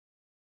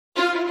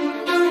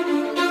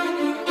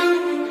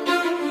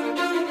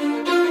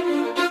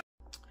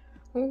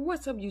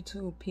What's up,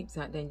 YouTube peeps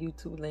out there in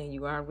YouTube land?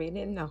 You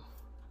already know.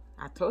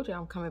 I told you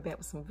I'm coming back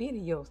with some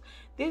videos.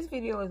 This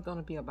video is going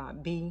to be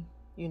about B,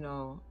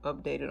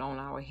 updated on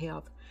our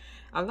health.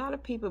 A lot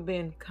of people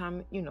been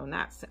coming, I'm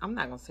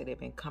not going to say they've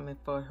been coming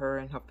for her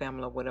and her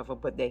family or whatever,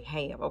 but they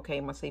have. Okay,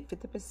 I'm going to say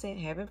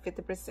 50% haven't,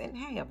 50%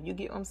 have. You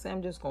get what I'm saying?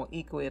 I'm just going to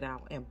equal it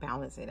out and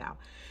balance it out.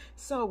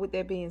 So with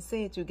that being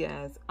said, you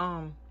guys,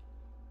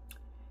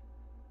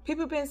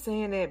 people been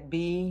saying that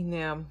B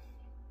now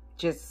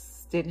just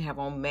didn't have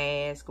on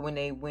mask when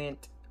they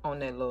went on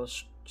that little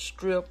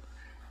strip,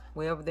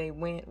 wherever they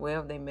went,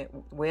 wherever they met,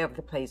 wherever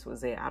the place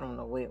was at. I don't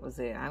know where it was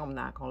at. I'm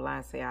not gonna lie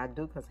and say I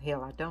do, because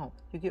hell I don't.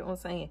 You get what I'm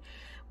saying?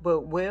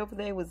 But wherever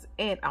they was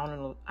at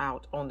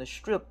out on the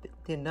strip,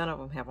 then none of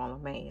them have on a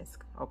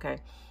mask. Okay,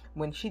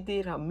 when she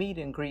did her meet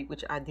and greet,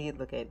 which I did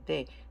look at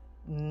today,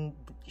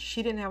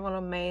 she didn't have on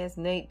a mask.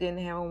 Nate didn't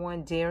have on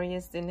one.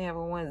 Darius didn't have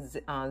on one.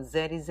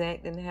 Zaddy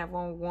Zach didn't have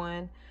on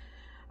one.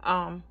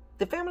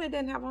 The family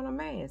didn't have on a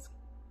mask.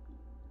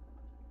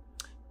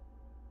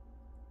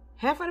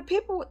 Half of the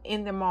people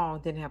in the mall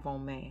didn't have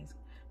on masks.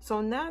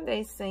 So now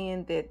they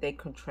saying that they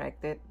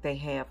contracted, they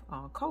have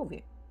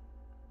COVID.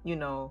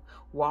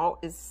 Walt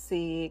is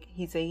sick.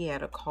 He said he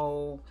had a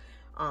cold.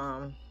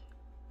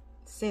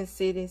 Sin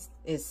City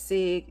is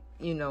sick.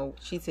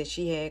 She said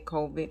she had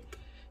COVID.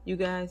 You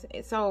guys,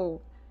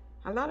 so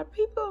a lot of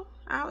people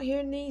out here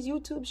in these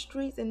YouTube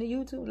streets and the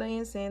YouTube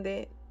land saying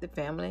that the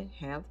family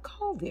have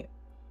COVID.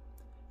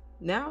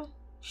 Now,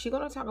 she's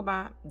going to talk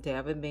about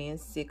Davin being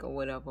sick or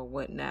whatever,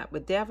 whatnot.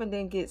 But Davin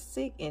didn't get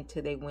sick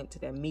until they went to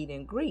that meet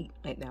and greet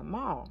at that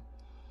mall.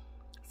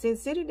 Sin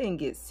City didn't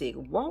get sick.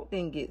 Walt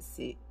didn't get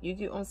sick. You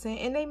get what I'm saying?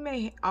 And they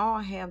may all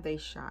have their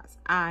shots.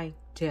 I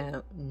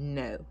don't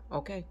know.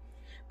 Okay?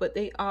 But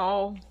they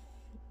all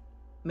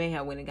may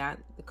have went and got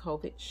the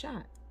COVID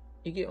shot.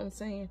 You get what I'm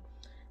saying?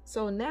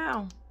 So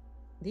now,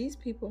 these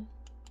people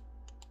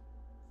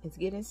is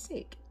getting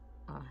sick.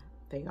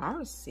 They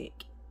are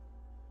sick.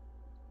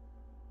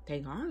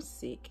 They are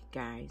sick,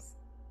 guys.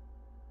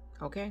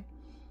 Okay?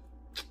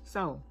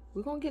 So,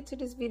 we're going to get to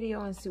this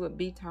video and see what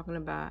B talking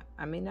about.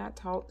 I may not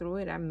talk through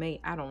it.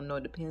 I don't know.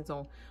 It depends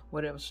on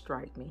whatever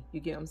strike me.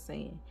 You get what I'm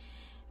saying?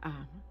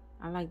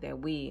 I like that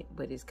wig,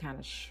 but it's kind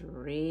of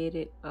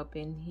shredded up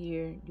in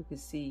here. You can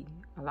see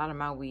a lot of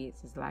my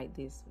wigs is like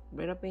this.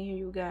 Right up in here,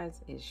 you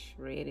guys, is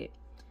shredded.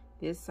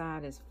 This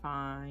side is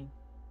fine.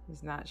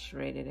 It's not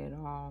shredded at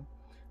all.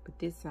 But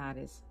this side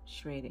is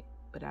shredded.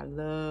 But I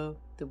love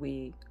the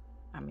wig.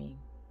 I mean,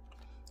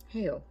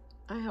 hell,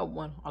 I have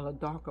one a little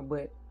darker,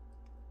 but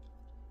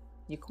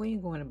your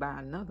queen going to buy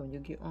another one. You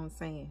get what I'm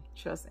saying?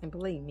 Trust and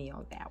believe me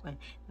on that one.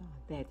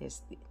 That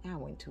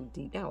went too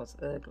deep. That was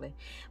ugly.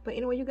 But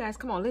anyway, you guys,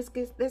 come on. Let's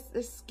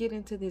get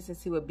into this and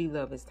see what B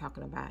Love is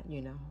talking about.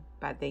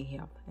 About their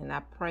health. And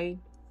I pray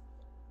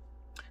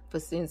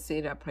for Sin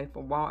City. I pray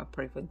for Walt. I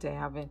pray for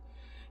Davin.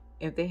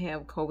 If they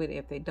have COVID,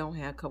 if they don't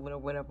have COVID or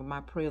whatever,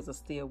 my prayers are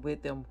still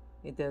with them.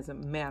 It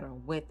doesn't matter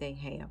what they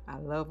have. I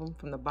love them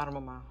from the bottom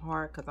of my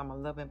heart because I'm a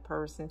loving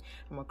person.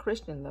 I'm a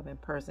Christian loving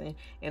person.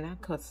 And I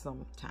cuss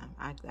sometimes.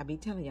 I be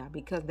telling y'all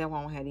because they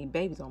won't have these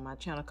babies on my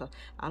channel, because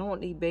I don't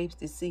want these babies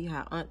to see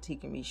how auntie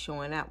can be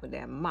showing out with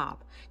that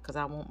mop. Because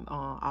I want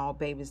all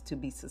babies to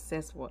be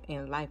successful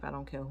in life. I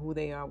don't care who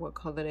they are, what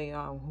color they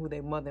are, who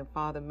their mother and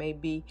father may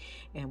be,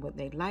 and what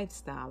their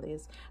lifestyle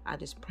is. I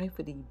just pray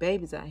for these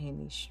babies out here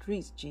in these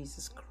streets.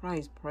 Jesus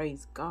Christ,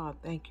 praise God.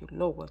 Thank you,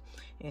 Lord.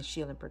 And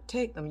shield and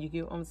protect them. You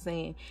get what I'm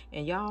saying?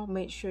 And y'all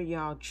make sure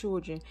y'all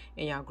children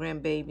and y'all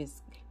grandbabies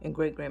and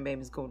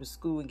great-grandbabies go to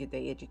school and get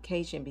their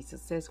education, be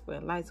successful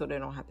in life, so they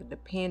don't have to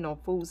depend on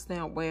food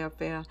stamp,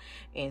 welfare,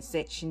 and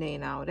Section 8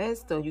 and all that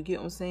stuff. You get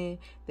what I'm saying?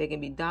 They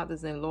can be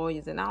doctors and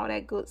lawyers and all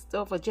that good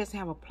stuff, or just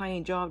have a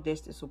plain job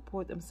just to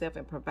support themselves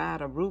and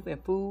provide a roof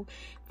and food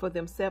for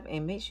themselves,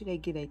 and make sure they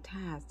get their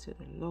ties to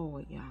the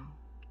Lord, y'all.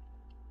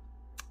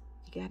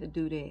 You got to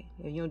do that.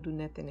 If you don't do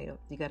nothing else,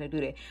 you got to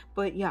do that.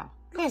 But y'all,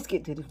 let's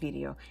get to the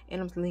video. And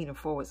I'm leaning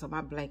forward, so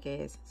my black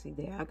ass, see,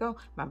 there I go.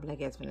 My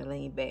black ass gonna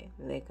lean back.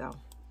 Let go.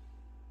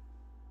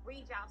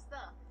 Read y'all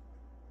stuff.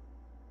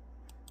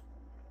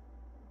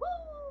 Woo!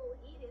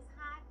 It is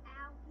hot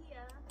out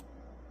here.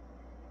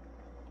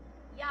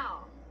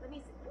 Y'all, let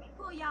me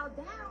pull y'all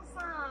down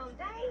some.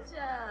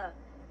 Danger.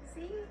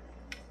 See?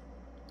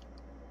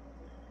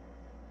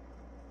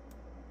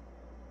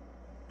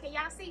 Can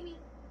y'all see me?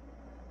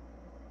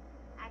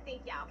 I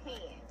think y'all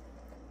can.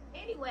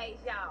 Anyways,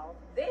 y'all,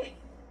 there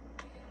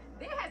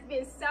has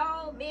been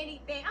so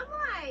many things. I'm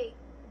like,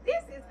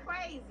 this is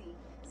crazy.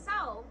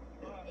 So,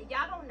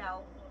 y'all don't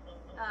know,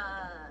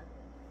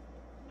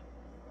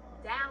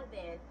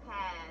 Dalvin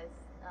has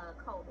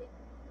COVID.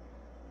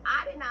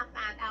 I did not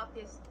find out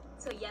this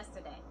till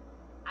yesterday.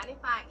 I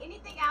didn't find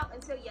anything out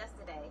until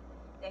yesterday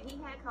that he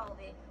had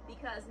COVID,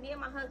 because me and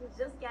my husband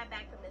just got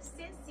back from the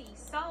Cincy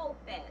Soul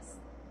Fest,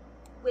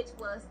 which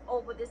was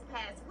over this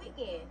past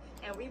weekend.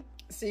 And we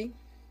see,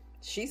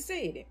 she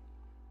said it.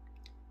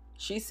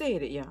 She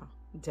said it, y'all.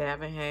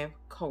 Davin have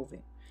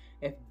COVID.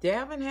 If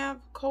Davin have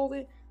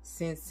COVID,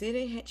 Sin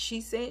City,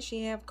 she said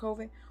she have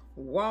COVID,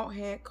 Walt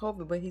had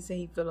COVID, but he said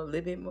he felt a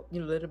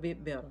little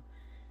bit better.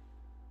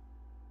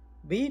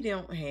 B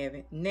don't have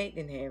it, Nate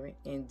didn't have it,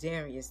 and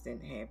Darius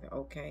didn't have it,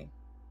 okay?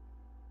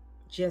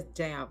 Just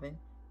Dalvin,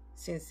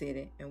 Sin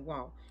City, and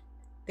Walt.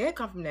 They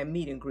come from that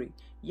meet and greet.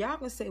 Y'all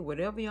can say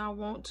whatever y'all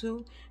want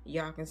to.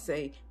 Y'all can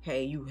say,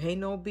 hey, you hate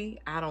no B.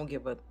 I don't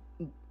give a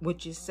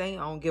what you say.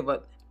 I don't give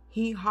a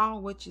hee-haw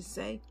what you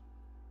say.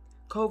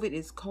 COVID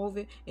is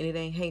COVID, and it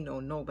ain't hate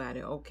on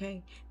nobody,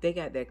 okay? They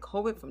got that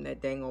COVID from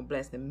that dang on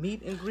blast the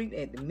meet and greet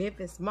at the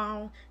Memphis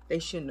Mall. They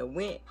shouldn't have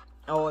went,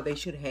 or they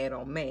should have had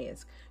on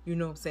masks. You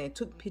know what I'm saying?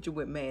 Took a picture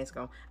with mask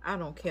on. I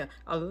don't care.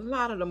 A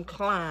lot of them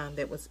clowns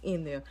that was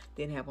in there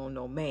didn't have on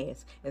no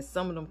mask, and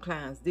some of them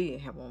clowns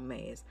did have on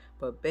masks.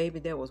 But baby,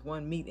 there was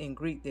one meet and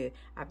greet that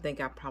I think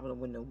I probably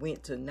wouldn't have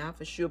went to. Not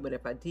for sure, but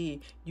if I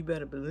did, you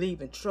better believe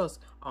and trust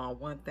on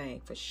one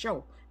thing for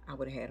sure. I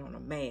would have had on a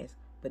mask.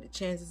 But the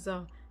chances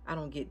are, I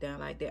don't get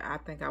down like that. I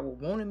think I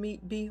would want to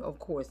meet B, of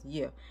course,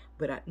 yeah,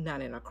 but not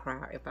in a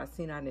crowd. If I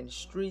seen out in the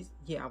streets,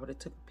 yeah, I would have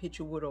took a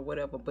picture with her or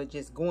whatever. But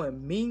just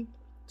going me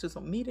to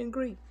some meet and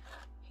greet,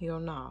 hell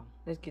no.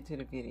 Let's get to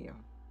the video.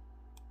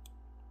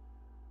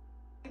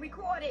 We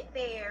recorded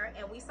there,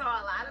 and we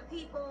saw a lot of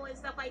people and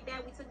stuff like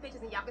that. We took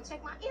pictures, and y'all can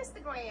check my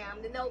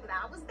Instagram to know that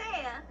I was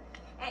there.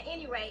 At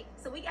any rate,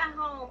 so we got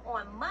home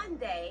on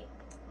Monday.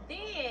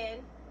 Then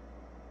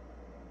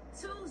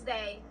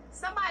Tuesday,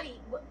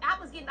 I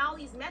was getting all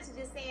these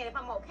messages saying, if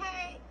I'm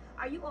okay,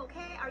 are you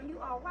okay? Are you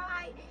all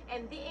right?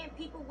 And then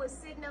people were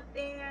sitting up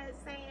there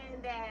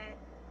saying that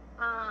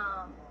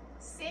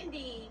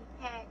Cindy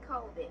had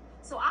COVID.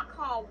 So I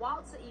called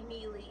Walter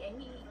immediately,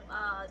 and he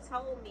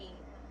told me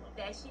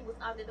that she was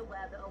under the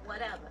weather or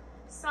whatever.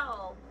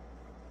 So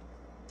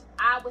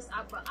I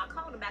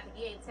called him back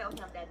again and tell him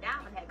that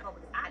Dalvin had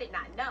COVID. I did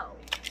not know.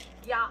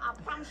 Y'all, I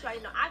promise you I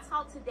didn't know. I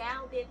talked to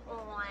Dalvin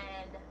on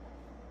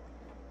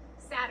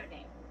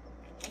Saturday,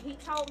 and he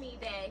told me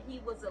that he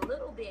was a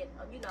little bit,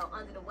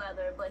 under the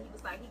weather, but he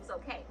was like, he was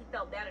okay. He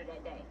felt better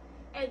that day.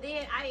 And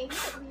then I didn't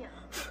hear from him.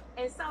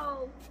 And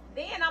so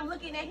then I'm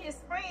looking at his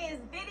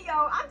friend's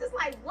video. I'm just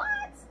like,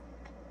 what?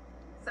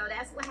 So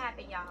that's what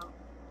happened, y'all.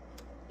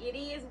 It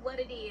is what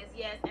it is,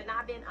 yes. And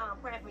I've been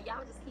praying for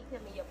y'all. Just keep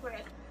him in your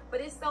prayers.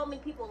 But it's so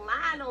many people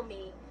lying on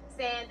me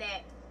saying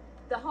that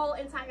the whole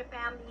entire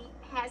family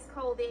has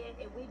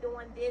COVID and we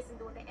doing this and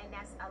doing that, and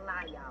that's a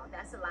lie, y'all.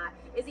 That's a lie.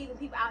 There's even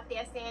people out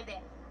there saying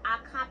that I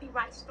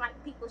copyright strike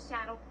people's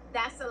channel.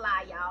 That's a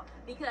lie, y'all.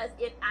 Because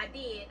if I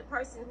did, the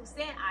person who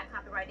said I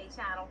copyright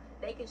their channel,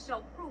 they can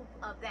show proof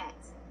of that.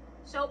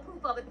 Show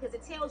proof of it, because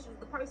it tells you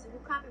the person who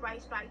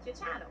copyright striked your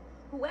channel,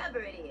 whoever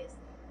it is.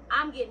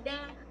 I'm getting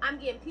that. I'm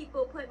getting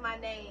people putting my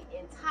name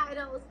in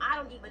titles. I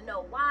don't even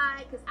know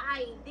why, because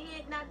I ain't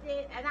did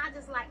nothing. And I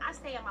just I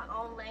stay in my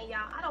own lane,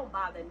 y'all. I don't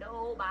bother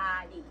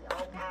nobody,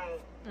 okay?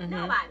 Mm-hmm.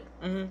 Nobody.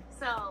 Mm-hmm.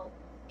 So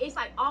it's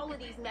like all of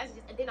these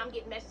messages, and then I'm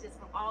getting messages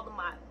from all of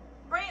my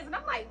friends, and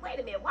I'm like, wait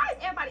a minute, why is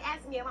everybody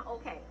asking me am I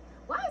okay?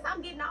 Why is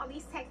I'm getting all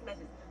these text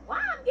messages? Why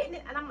I'm getting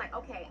it? And I'm like,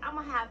 okay, I'm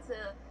gonna have to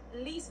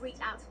at least reach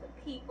out to the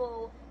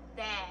people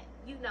that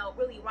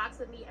really rocks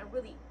with me and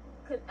really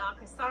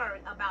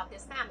concerned about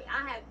this family.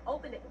 I had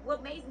opened it.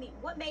 What made me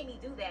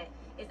do that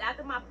is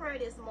after my prayer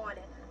this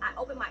morning, I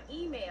opened my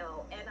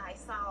email and I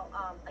saw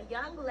a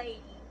young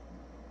lady.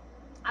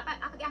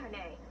 I forgot her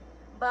name,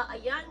 but a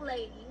young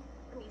lady.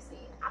 Let me see.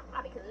 I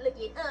probably could look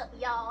it up,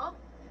 y'all.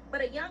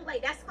 But a young lady.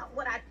 That's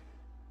what I.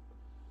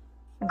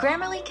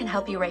 Grammarly can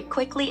help you write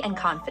quickly and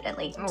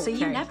confidently, so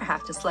you never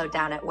have to slow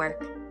down at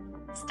work.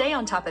 Stay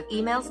on top of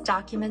emails,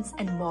 documents,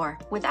 and more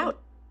without.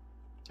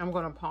 I'm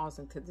going to pause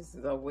until this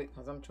is over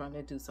because I'm trying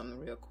to do something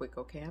real quick,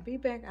 okay? I'll be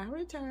back. I'll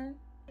return.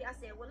 I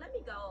said, well, let me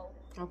go.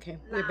 Okay,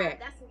 live. We're back.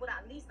 That's what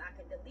the least I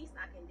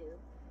can do.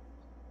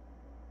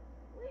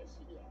 Where is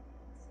she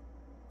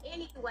at?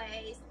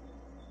 Anyways,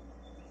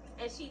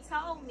 and she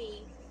told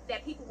me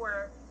that people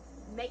were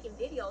making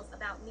videos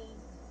about me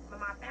and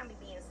my family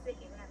being sick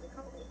and having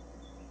COVID.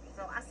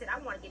 So I said, I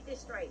want to get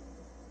this straight.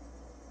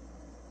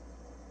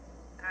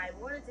 I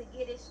wanted to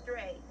get it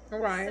straight. All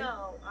right.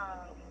 So,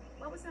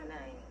 what was her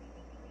name?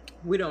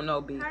 We don't know,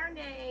 B. Her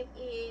name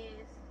is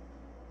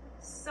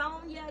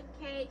Sonia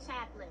K.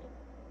 Chaplin.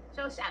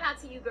 So shout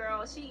out to you,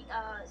 girl. She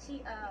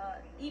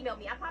emailed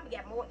me. I probably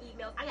got more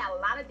emails. I got a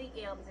lot of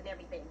DMs and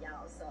everything,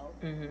 y'all. So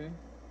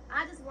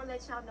I just want to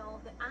let y'all know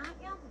that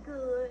I am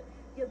good.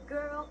 Your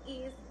girl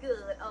is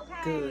good.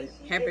 Okay. Good.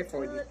 She Happy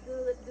for you.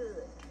 Good.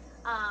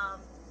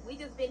 We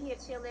just been here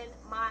chilling.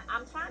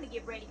 I'm trying to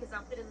get ready because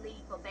I'm finna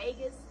leave for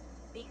Vegas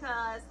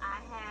because I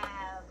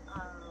have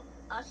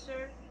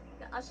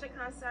the Usher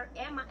concert,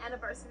 and my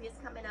anniversary is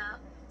coming up.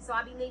 So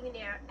I'll be leaving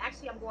there.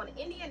 Actually, I'm going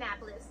to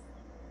Indianapolis.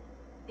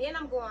 Then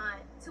I'm going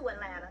to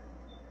Atlanta.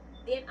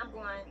 Then I'm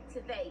going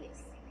to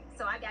Vegas.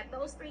 So I got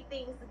those 3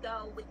 things to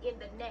go within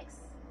the next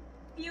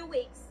few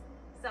weeks.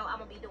 So I'm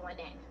gonna be doing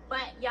that.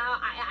 But y'all,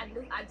 I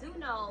do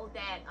know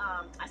that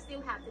I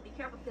still have to be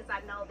careful because I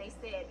know they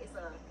said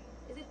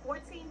is it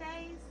 14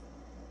 days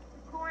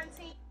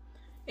quarantine?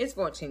 It's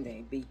 14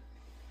 days, B.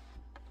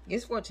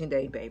 It's 14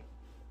 days, baby.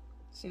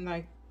 Seems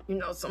like You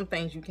know, some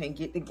things you can't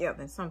get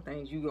together, and some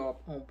things you are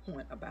on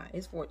point about.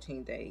 It's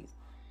 14 days.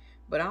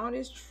 But all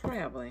this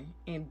traveling,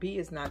 and B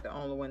is not the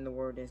only one in the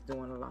world that's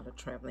doing a lot of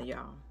traveling,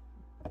 y'all.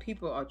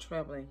 People are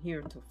traveling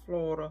here to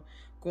Florida,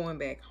 going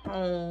back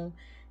home.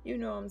 You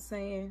know what I'm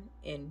saying?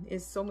 And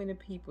it's so many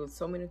people,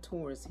 so many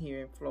tourists here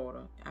in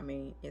Florida. I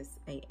mean, it's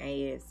an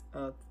ass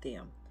of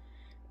them.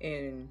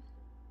 And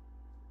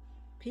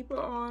people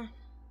are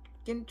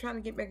trying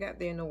to get back out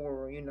there in the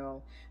world, you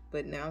know.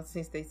 But now,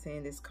 since they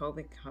saying this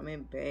COVID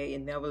coming back, it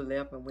never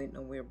left and went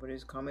nowhere, but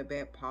it's coming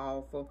back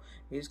powerful.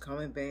 It's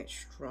coming back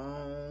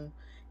strong.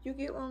 You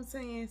get what I'm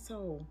saying?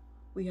 So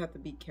we have to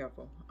be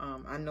careful.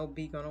 I know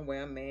B gonna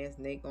wear a mask,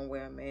 Nate gonna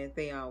wear a mask.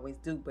 They always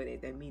do, but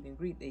at that meet and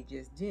greet, they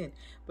just didn't.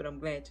 But I'm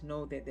glad to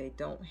know that they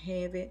don't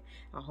have it.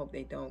 I hope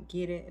they don't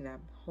get it, and I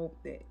hope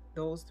that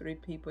those 3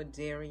 people,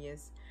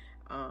 Darius,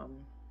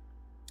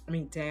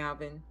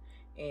 Dalvin,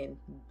 and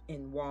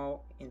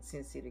Walt and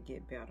Cincy, to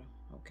get better.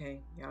 Okay,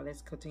 y'all,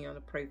 let's continue to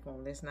pray for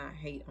them. Let's not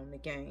hate on the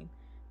game.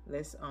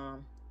 Let's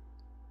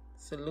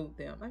salute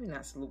them. I mean,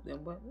 not salute them,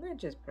 but let's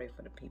just pray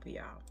for the people,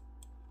 y'all.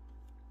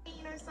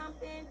 Or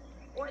something,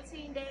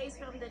 14 days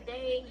from the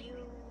day you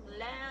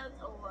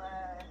left or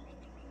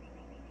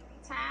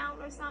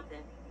town or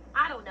something.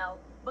 I don't know,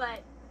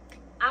 but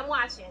I'm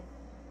watching.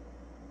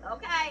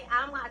 Okay,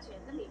 I'm watching.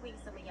 Let me read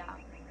some of y'all.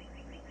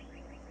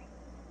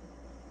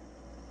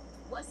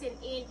 What's in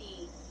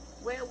Indy?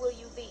 Where will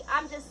you be?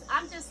 I'm just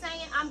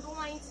saying I'm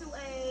going to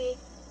a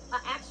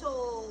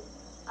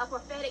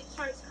prophetic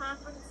church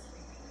conference.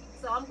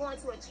 So I'm going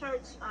to a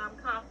church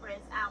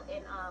conference out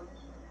in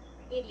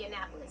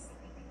Indianapolis.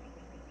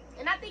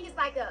 And I think it's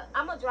like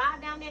I'm gonna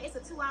drive down there. It's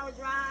a 2-hour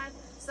drive.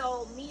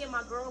 So me and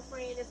my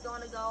girlfriend is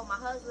gonna go. My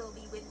husband will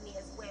be with me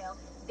as well.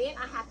 Then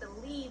I have to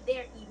leave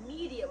there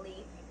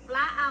immediately,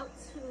 fly out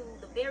to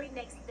the very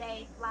next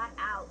day, fly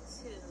out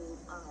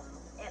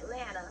to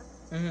Atlanta.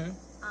 Mm-hmm.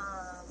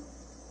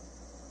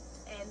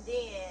 And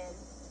then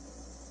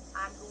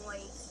I'm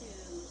going to,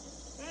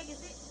 dang,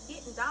 is it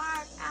getting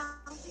dark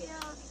out here?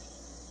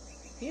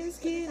 It's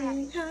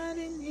getting hot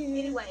in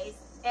here. Anyways,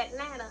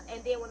 Atlanta,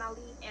 and then when I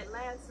leave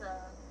Atlanta,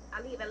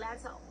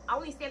 I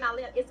only stay in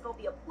Atlanta. It's going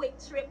to be a quick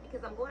trip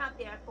because I'm going out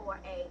there for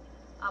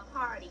a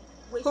party,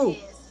 which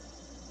is,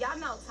 y'all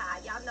know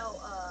Ty, y'all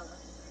know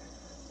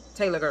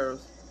Taylor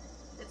Girls.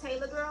 The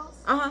Taylor Girls?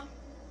 Uh-huh.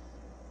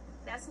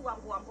 That's who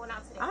I'm going. I'm going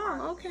out to the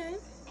party. Oh, okay.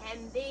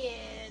 And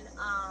then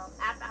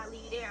after I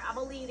leave there, I'm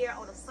going to leave there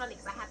on a Sunday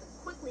because I have to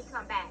quickly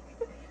come back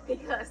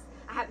because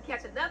I have to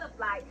catch another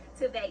flight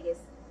to Vegas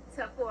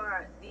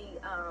for the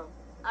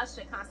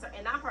Usher concert.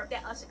 And I heard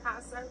that Usher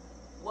concert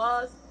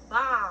was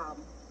bomb.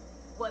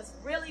 Was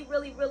really,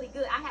 really, really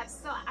good.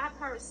 I've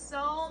heard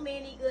so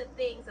many good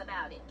things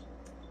about it.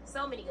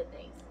 So many good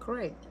things.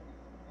 Great.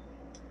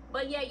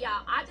 But yeah,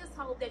 y'all, I just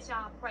hope that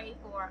y'all pray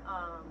for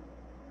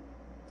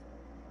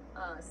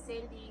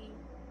Cindy,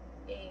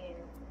 and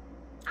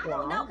I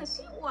don't know, because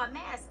she wore a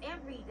mask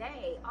every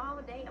day,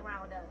 all day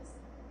around us.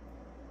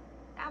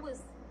 That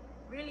was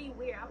really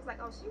weird. I was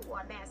like, oh, she wore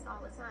a mask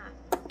all the time.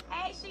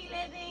 Hey, She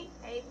Living.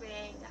 Hey,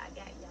 friend. I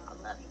got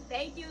y'all. Love you.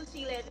 Thank you,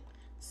 She Living.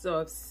 So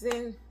if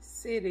Sin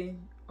City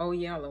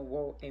Oyella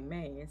wore a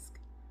mask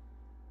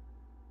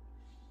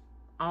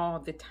all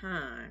the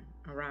time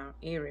around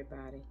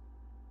everybody,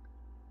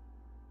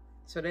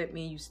 so that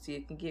means you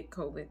still can get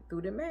COVID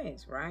through the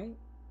mask, right?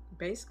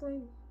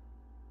 Basically.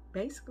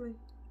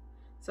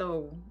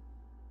 So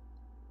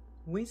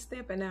we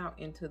stepping out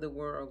into the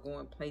world,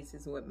 going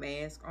places with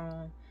masks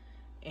on,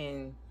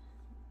 and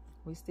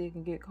we still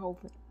can get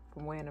COVID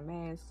from wearing a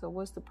mask. So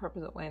what's the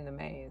purpose of wearing the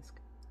mask?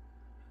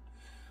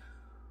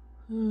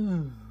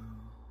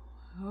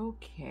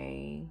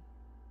 Okay.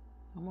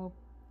 I'm gonna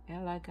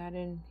act like I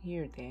didn't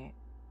hear that.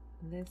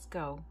 Let's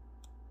go.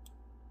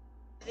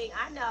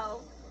 I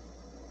know.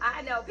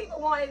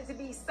 People wanted it to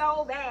be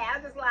so bad.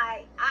 I'm just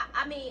like,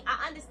 I mean,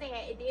 I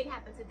understand it did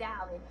happen to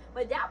Dalvin,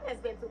 but Dalvin has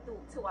been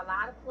to a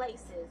lot of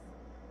places.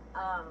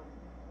 A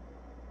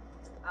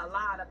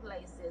lot of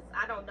places.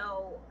 I don't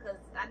know, because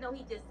I know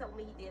he just told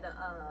me he did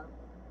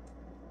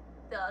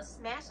the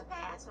smash a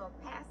pass or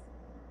pass.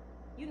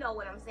 You know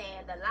what I'm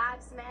saying? The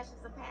live smashes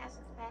or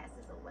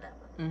passes or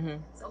whatever.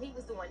 Mm-hmm. So he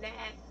was doing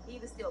that. He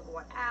was still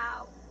going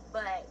out,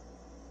 but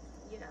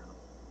you know,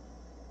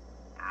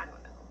 I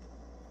don't know.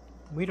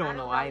 We don't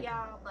know either,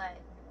 y'all, but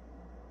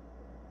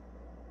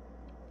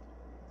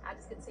I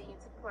just continue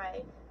to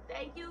pray.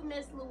 Thank you,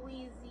 Miss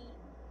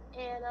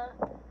Louisiana.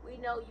 We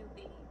know you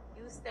be.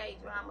 You stay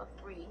drama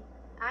free.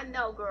 I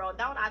know, girl.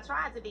 Don't I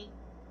tried to be,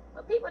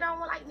 but people don't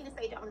like me to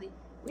stay drama free.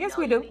 Yes,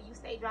 we do. You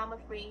stay drama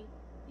free.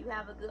 You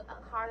have a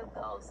heart of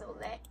gold. So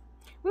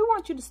we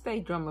want you to stay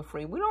drama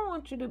free. We don't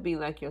want you to be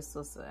like your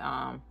sister,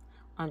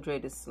 Andrea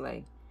the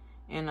Slay.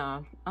 And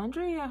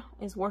Andrea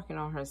is working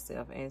on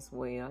herself as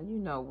well, you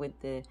know, with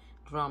the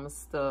drama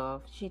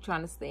stuff. She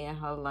trying to stay in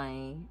her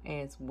lane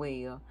as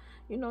well.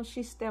 You know,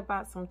 she step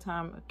out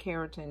sometime a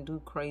character and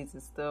do crazy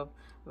stuff.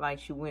 Like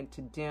she went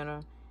to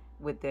dinner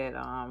with that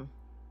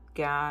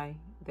guy,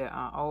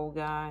 the old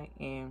guy,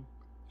 and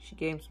She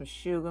gave him some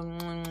sugar.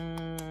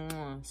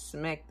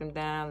 Smacked him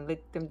down,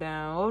 licked him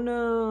down. Oh,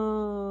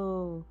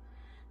 no.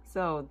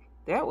 So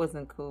that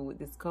wasn't cool with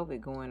this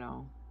COVID going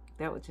on.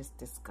 That was just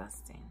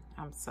disgusting.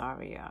 I'm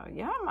sorry, y'all.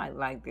 Y'all might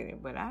like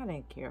it, but I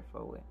didn't care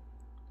for it.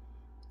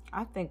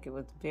 I think it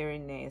was very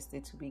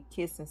nasty to be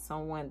kissing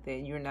someone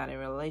that you're not in a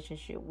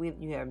relationship with.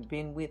 You have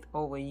been with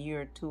over a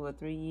year, 2 or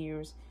 3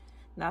 years.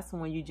 Not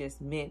someone you just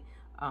met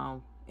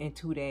in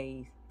 2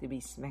 days to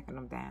be smacking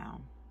them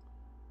down.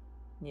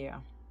 Yeah.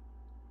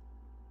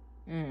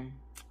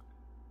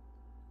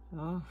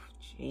 Oh,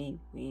 gee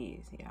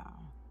whiz,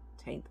 y'all.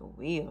 Take the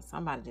wheel.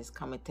 Somebody just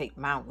come and take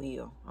my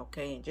wheel,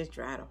 okay? And just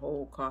drive the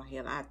whole car.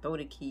 Hell, I throw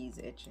the keys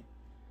at you.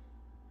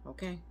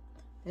 Okay?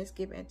 Let's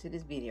get back to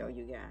this video,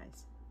 you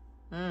guys.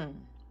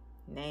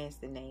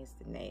 Nasty,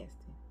 nasty,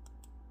 nasty.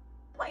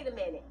 Wait a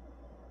minute.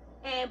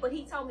 But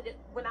he told me that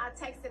when I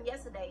texted him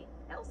yesterday,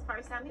 that was the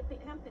first time him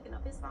picking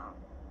up his phone.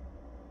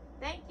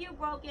 Thank you,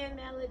 Broken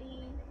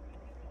Melody.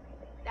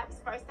 That was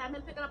the first time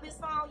him picking up his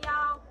phone,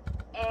 y'all.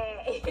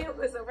 And it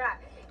was a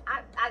wrap.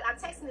 I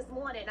texted him this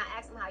morning and I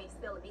asked him how he's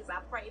feeling because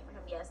I prayed for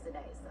him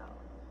yesterday. So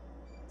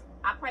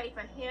I prayed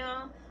for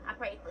him. I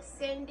prayed for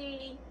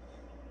Cindy.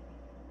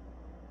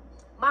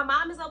 My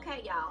mom is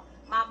okay, y'all.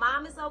 My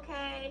mom is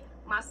okay.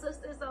 My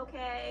sister is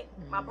okay.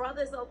 My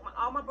brother is okay.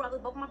 All my brothers,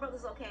 both my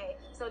brothers, okay.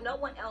 So no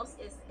one else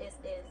is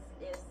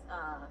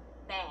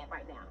bad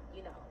right now.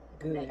 You know,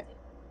 good.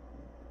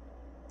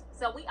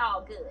 So we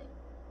all good.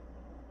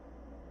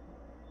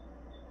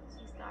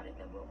 She started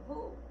the room.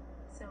 Who?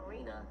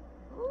 Serena.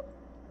 Who?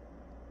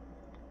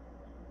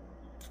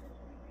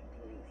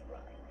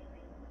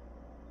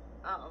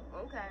 Oh,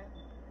 okay.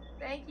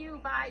 Thank you,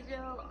 bye,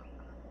 Joe.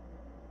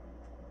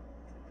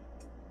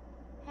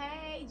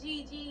 Hey,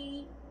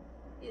 Gigi.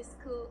 It's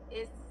cool.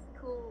 It's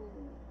cool.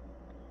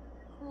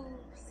 Cool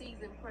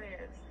season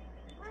prayers.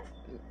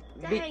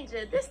 What?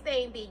 Danger. This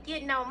thing be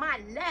getting on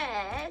my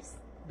nerves.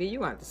 B, you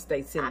want to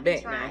stay sitting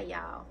back now.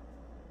 Y'all.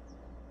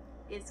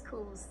 It's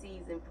cool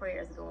season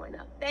prayers going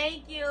up.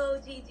 Thank you,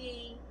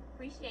 Gigi.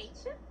 Appreciate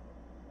you.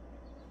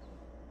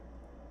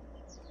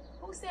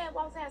 Who said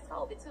Walter has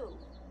COVID too?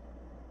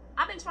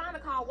 I've been trying to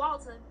call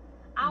Walter.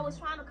 I was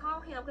trying to call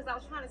him because I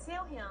was trying to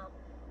tell him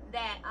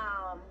that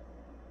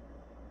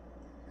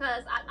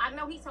because I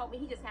know he told me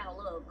he just had a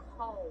little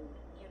cold,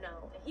 you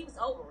know, and he was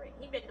over it.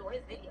 He'd been doing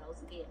his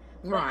videos again,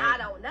 but I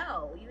don't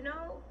know, you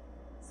know.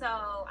 So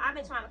I've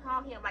been trying to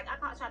call him. Like I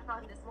tried to call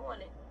him this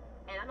morning,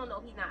 and I don't know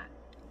if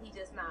he's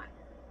just not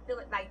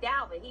feeling like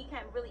Dalvin. He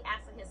can't really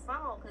answer his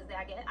phone because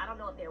I don't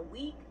know if they're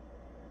weak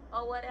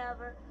or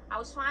whatever. I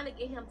was trying to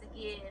get him to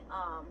get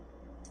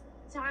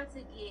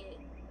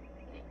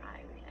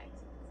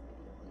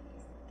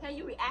Can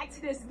you react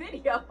to this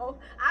video?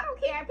 I don't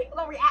care. People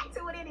gonna react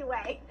to it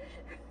anyway.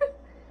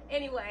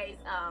 Anyways,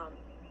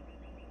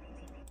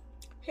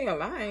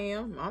 hell, I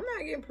am. I'm not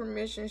getting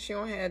permission. She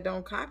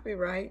don't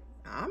copyright.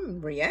 I'm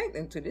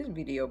reacting to this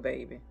video,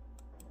 baby.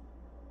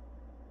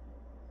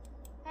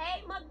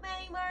 Hey,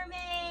 Mukbang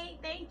Mermaid.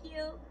 Thank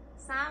you.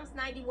 Psalms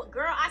 91.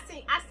 Girl, I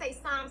say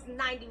Psalms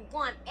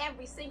 91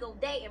 every single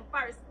day in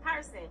first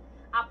person.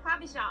 I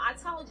promise y'all, I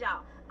told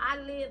y'all, I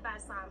live by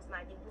Psalms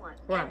 91.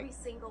 Right. Every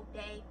single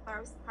day,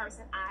 first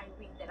person, I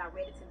read that. I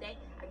read it today.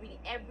 I read it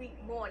every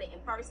morning in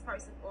first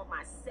person on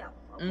myself.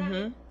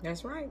 Okay?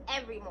 That's right.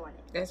 Every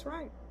morning. That's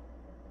right.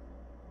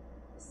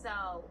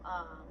 So,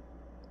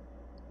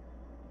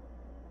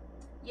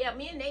 yeah,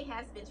 me and Nate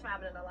has been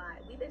traveling a lot.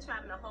 We've been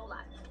traveling a whole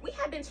lot. We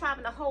have been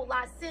traveling a whole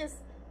lot since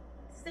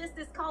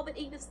this COVID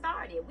even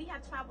started. We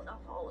have traveled a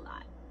whole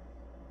lot.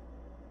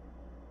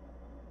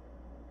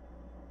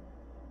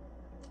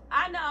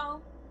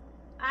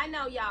 I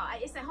know, y'all.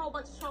 It's a whole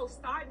bunch of trolls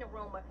starting a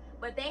rumor,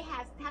 but they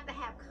have to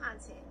have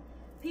content.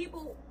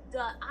 People,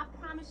 I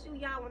promise you,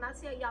 y'all, when I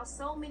tell y'all,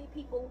 so many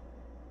people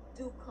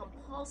do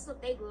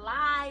compulsive. They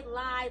lie,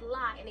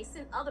 and they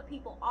send other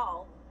people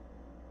off,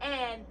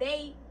 and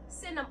they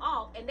send them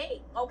off, and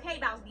they okay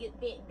about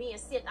being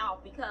sent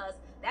off because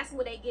that's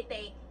where they get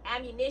their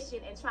ammunition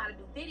and try to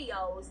do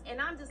videos.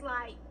 And I'm just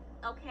like,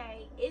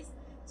 okay,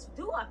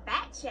 do a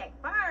fact check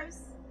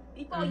first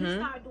before you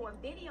start doing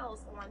videos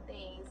on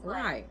things.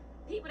 Right.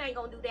 People ain't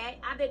gonna do that.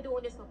 I've been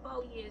doing this for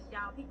 4 years,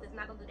 y'all. People is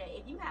not gonna do that.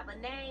 If you have a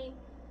name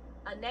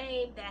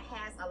that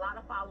has a lot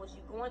of followers,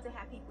 you're going to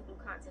have people do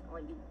content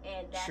on you,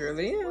 and that's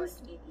surely what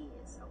is. it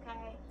is.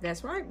 Okay.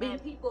 That's right, B.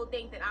 And people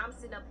think that I'm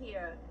sitting up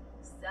here,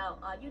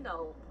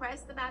 so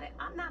pressed about it.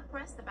 I'm not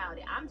pressed about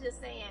it. I'm just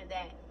saying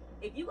that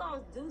if you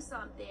gonna do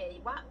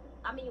something, why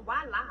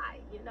lie?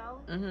 You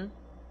know?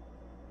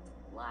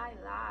 Why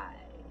lie?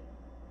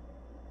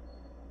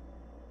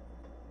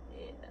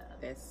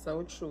 That's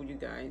so true, you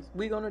guys.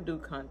 We're going to do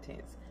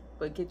contents,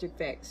 but get your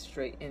facts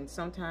straight. And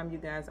sometimes, you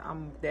guys,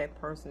 I'm that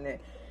person that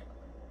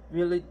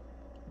really,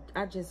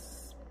 I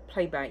just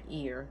play by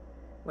ear.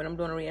 When I'm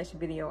doing a reaction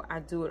video, I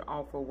do it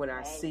off of what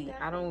I see.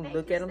 I don't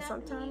look at them.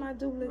 Sometimes I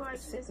do,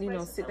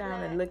 sit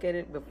down and look at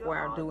it before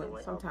I do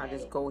it. Sometimes I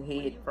just go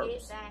head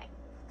first. Hey,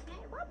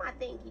 why my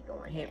thingy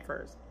going head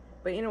first?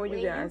 But anyway,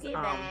 you guys,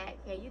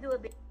 can you do a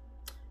bit?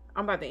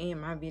 I'm about to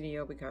end my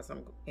video because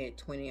I'm at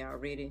 20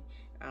 already.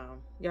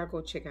 Y'all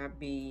go check out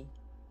B,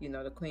 you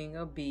know, the Queen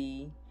of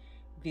B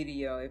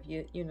video. If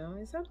you know,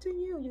 it's up to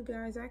you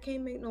guys. I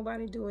can't make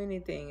nobody do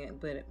anything,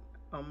 but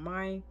on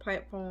my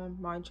platform,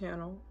 my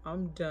channel,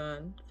 I'm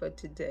done for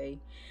today.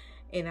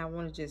 And I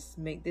want to just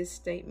make this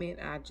statement.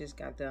 I just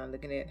got done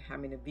looking at how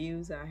many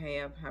views I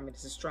have, how many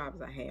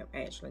subscribers I have,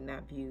 actually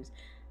not views.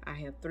 I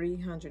have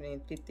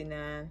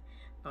 359.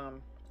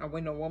 I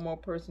wait on one more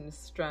person to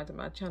subscribe to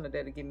my channel.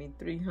 That'll give me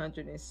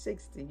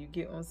 360. You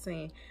get what I'm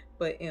saying?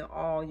 But in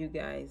all, you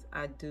guys,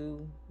 I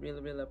do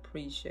really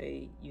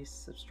appreciate you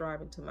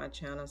subscribing to my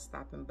channel,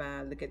 stopping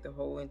by, look at the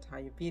whole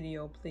entire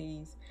video,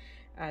 please.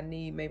 I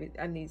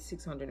need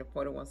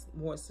 641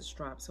 more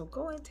subscribers. So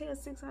go and tell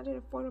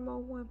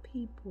 641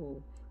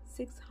 people.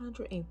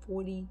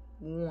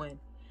 641.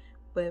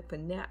 But for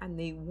now, I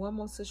need one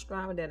more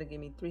subscriber. That'll give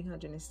me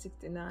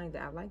 369.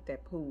 I like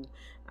that pool.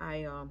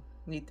 I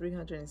need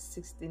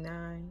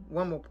 369.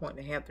 One more point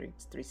to have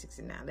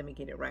 369. Let me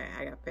get it right.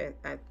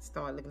 I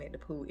started looking at the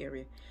pool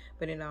area.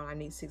 But in all, I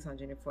need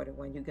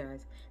 641, you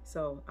guys.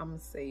 So I'm gonna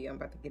say I'm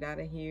about to get out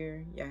of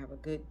here. Y'all have a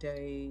good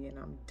day, and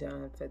I'm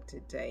done for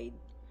today.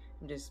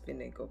 I'm just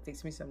finna go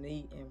fix me something to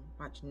eat and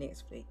watch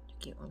Netflix. You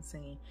get what I'm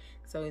saying?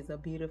 So it's a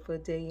beautiful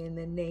day in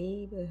the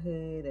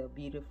neighborhood. A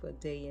beautiful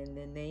day in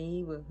the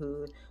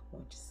neighborhood.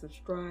 Won't you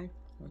subscribe?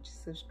 Won't you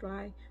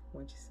subscribe?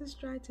 Won't you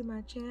subscribe to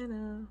my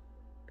channel?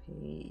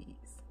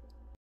 Peace.